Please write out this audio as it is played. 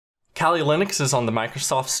Kali Linux is on the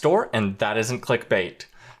Microsoft Store, and that isn't clickbait.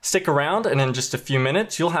 Stick around, and in just a few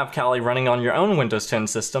minutes, you'll have Kali running on your own Windows 10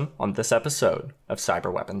 system on this episode of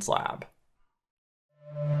Cyber Weapons Lab.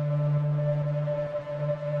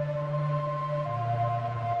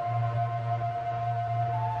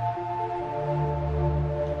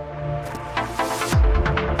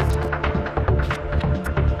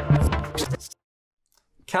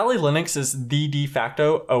 Kali Linux is the de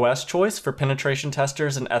facto OS choice for penetration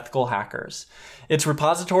testers and ethical hackers. Its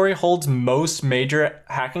repository holds most major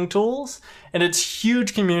hacking tools, and its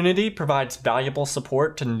huge community provides valuable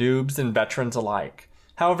support to noobs and veterans alike.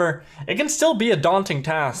 However, it can still be a daunting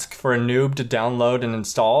task for a noob to download and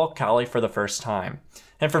install Kali for the first time.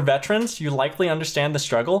 And for veterans, you likely understand the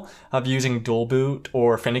struggle of using dual boot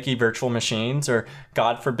or finicky virtual machines, or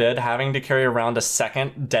God forbid, having to carry around a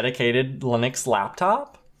second dedicated Linux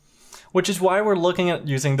laptop. Which is why we're looking at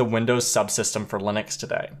using the Windows Subsystem for Linux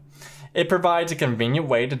today. It provides a convenient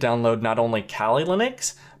way to download not only Kali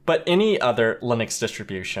Linux, but any other Linux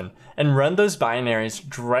distribution, and run those binaries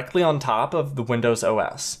directly on top of the Windows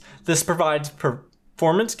OS. This provides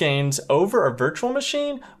performance gains over a virtual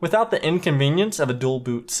machine without the inconvenience of a dual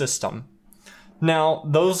boot system. Now,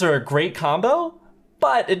 those are a great combo,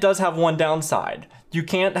 but it does have one downside. You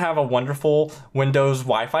can't have a wonderful Windows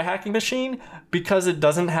Wi-Fi hacking machine because it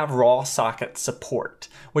doesn't have raw socket support,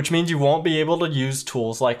 which means you won't be able to use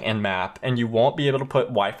tools like Nmap, and you won't be able to put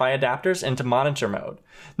Wi-Fi adapters into monitor mode.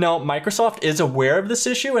 Now, Microsoft is aware of this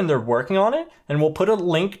issue and they're working on it, and we'll put a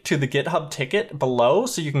link to the GitHub ticket below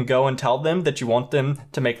so you can go and tell them that you want them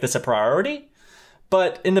to make this a priority.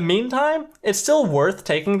 But in the meantime, it's still worth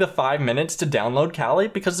taking the 5 minutes to download Kali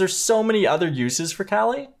because there's so many other uses for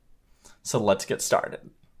Kali. So let's get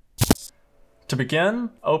started. To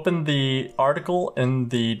begin, open the article in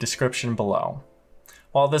the description below.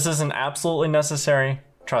 While this isn't absolutely necessary,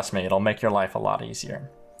 trust me, it'll make your life a lot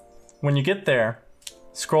easier. When you get there,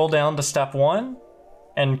 scroll down to step 1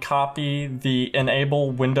 and copy the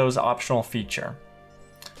Enable Windows Optional feature.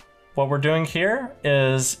 What we're doing here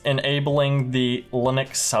is enabling the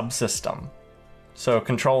Linux subsystem. So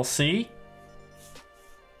Control-C,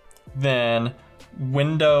 then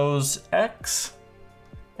Windows X,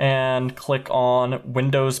 and click on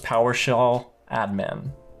Windows PowerShell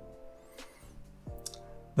Admin.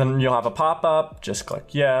 Then you'll have a pop-up, just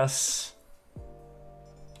click yes.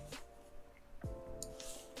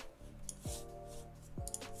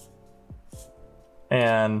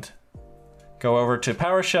 And go over to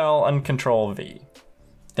PowerShell and Control-V.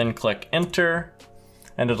 Then click enter,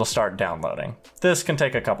 and it'll start downloading. This can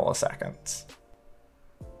take a couple of seconds.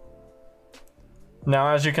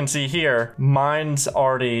 Now, as you can see here, mine's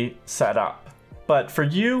already set up. But for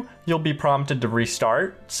you, you'll be prompted to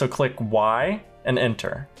restart, so click Y and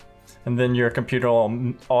enter. And then your computer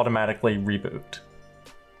will automatically reboot.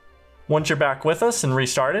 Once you're back with us and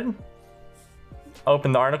restarted,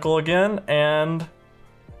 open the article again and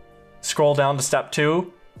scroll down to step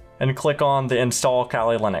 2 and click on the Install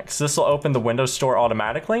Kali Linux. This will open the Windows Store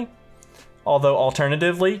automatically. Although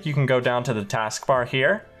alternatively, you can go down to the taskbar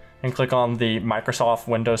here and click on the Microsoft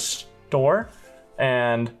Windows Store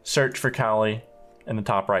and search for Kali in the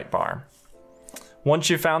top right bar.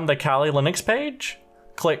 Once you've found the Kali Linux page,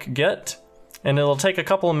 click Get, and it'll take a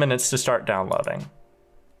couple of minutes to start downloading.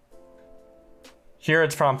 Here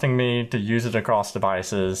it's prompting me to use it across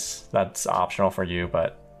devices. That's optional for you,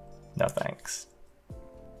 but no thanks.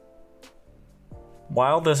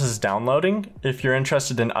 While this is downloading, if you're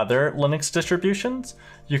interested in other Linux distributions,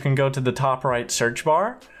 you can go to the top right search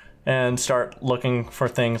bar and start looking for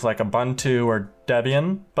things like Ubuntu or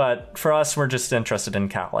Debian, but for us, we're just interested in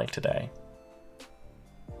Kali today.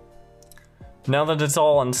 Now that it's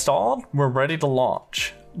all installed, we're ready to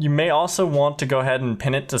launch. You may also want to go ahead and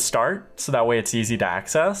pin it to start, so that way it's easy to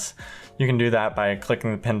access. You can do that by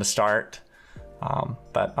clicking the pin to start,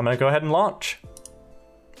 but I'm gonna go ahead and launch.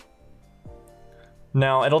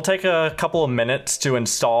 Now, it'll take a couple of minutes to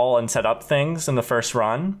install and set up things in the first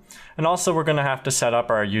run, and also we're gonna have to set up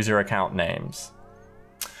our user account names.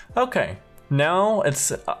 Okay, now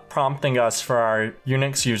it's prompting us for our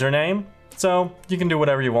Unix username, so you can do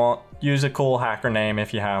whatever you want. Use a cool hacker name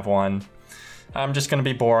if you have one. I'm just gonna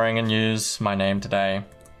be boring and use my name today.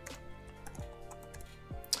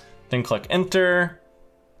 Then click enter,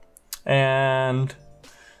 and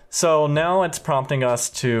so now it's prompting us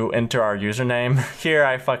to enter our username. Here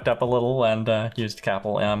I fucked up a little and used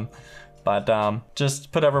capital M, but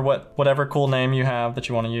just put whatever cool name you have that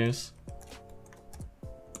you want to use.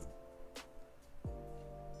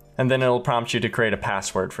 And then it'll prompt you to create a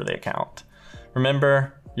password for the account.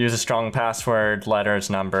 Remember, use a strong password, letters,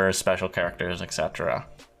 numbers, special characters, etc.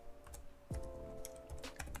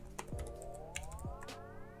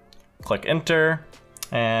 click enter,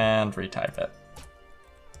 and retype it.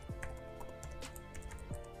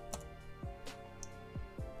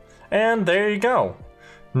 And there you go.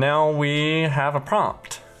 Now we have a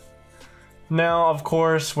prompt. Now, of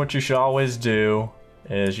course, what you should always do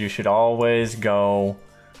is you should always go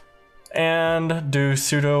and do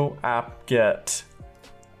sudo apt-get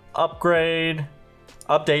upgrade,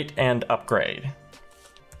 update and upgrade.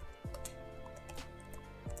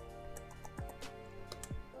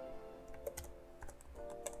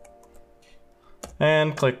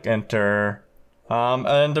 And click enter.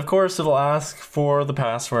 And of course it'll ask for the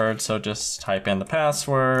password, so just type in the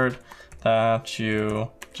password that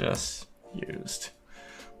you just used.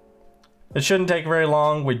 It shouldn't take very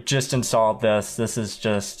long. We just installed this. This is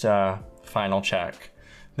just final check.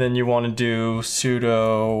 Then you want to do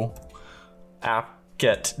sudo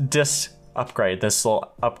apt-get dis upgrade. This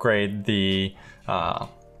will upgrade the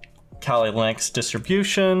Kali Linux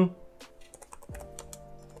distribution.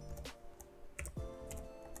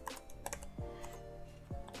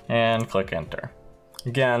 And click enter.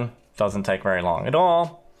 Again, doesn't take very long at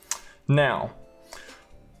all. Now,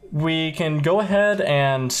 we can go ahead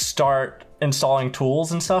and start installing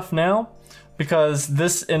tools and stuff now, because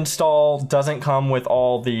this install doesn't come with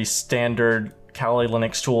all the standard Kali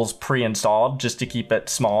Linux tools pre-installed, just to keep it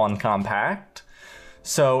small and compact.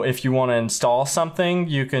 So if you want to install something,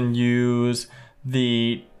 you can use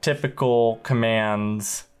the typical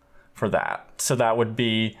commands for that. So that would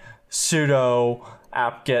be sudo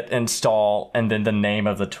apt-get install and then the name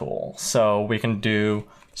of the tool. So we can do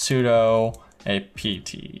sudo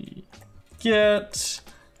apt-get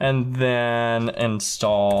and then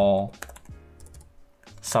install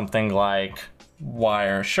something like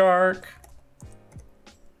Wireshark,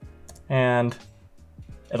 and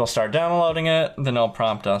it'll start downloading it. Then it'll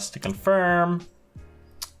prompt us to confirm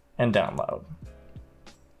and download.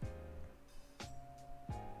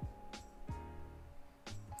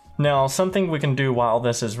 Now, something we can do while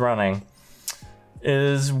this is running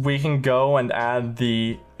is we can go and add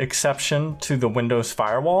the exception to the Windows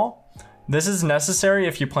firewall. This is necessary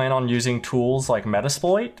if you plan on using tools like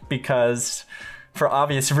Metasploit, because for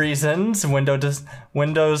obvious reasons,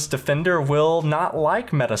 Windows Defender will not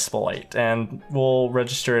like Metasploit and will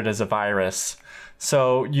register it as a virus.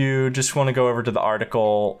 So you just want to go over to the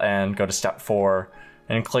article and go to step 4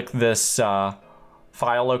 and click this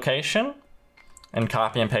file location and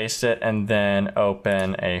copy and paste it, and then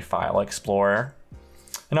open a file explorer.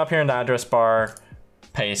 And up here in the address bar,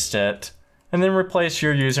 paste it, and then replace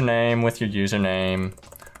your username with your username.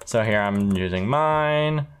 So here I'm using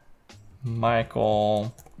mine,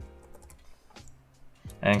 Michael,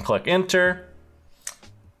 and click enter.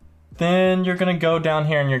 Then you're gonna go down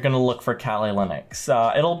here and you're gonna look for Kali Linux.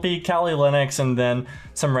 It'll be Kali Linux and then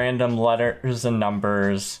some random letters and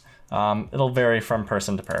numbers. It'll vary from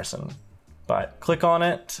person to person. But click on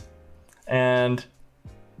it and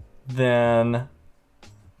then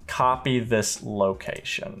copy this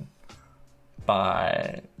location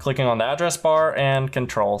by clicking on the address bar and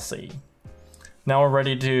Control-C. Now we're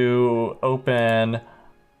ready to open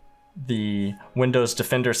the Windows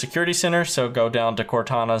Defender Security Center. So go down to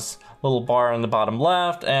Cortana's little bar in the bottom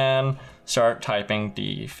left and start typing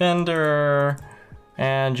Defender,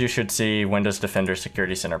 and you should see Windows Defender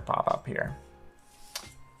Security Center pop up here.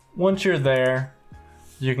 Once you're there,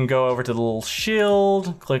 you can go over to the little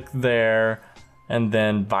shield, click there, and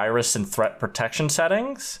then virus and threat protection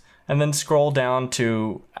settings, and then scroll down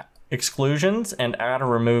to exclusions and add or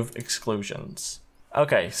remove exclusions.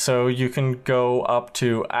 Okay, so you can go up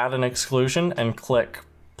to add an exclusion and click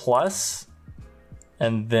plus,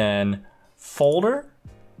 and then folder,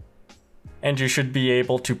 and you should be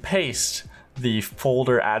able to paste the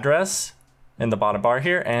folder address in the bottom bar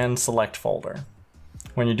here and select folder.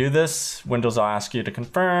 When you do this, Windows will ask you to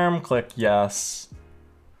confirm, click yes,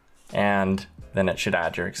 and then it should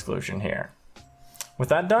add your exclusion here. With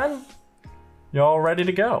that done, you're all ready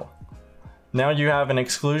to go. Now you have an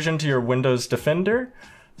exclusion to your Windows Defender,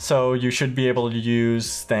 so you should be able to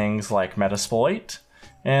use things like Metasploit.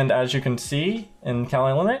 And as you can see in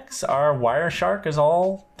Kali Linux, our Wireshark is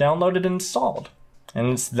all downloaded and installed. And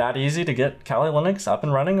it's that easy to get Kali Linux up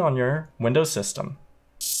and running on your Windows system.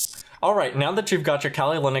 Alright, now that you've got your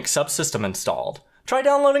Kali Linux subsystem installed, try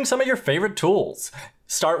downloading some of your favorite tools.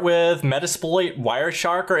 Start with Metasploit,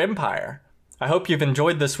 Wireshark, or Empire. I hope you've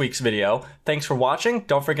enjoyed this week's video. Thanks for watching.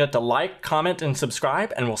 Don't forget to like, comment, and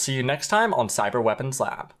subscribe, and we'll see you next time on Cyber Weapons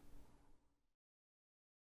Lab.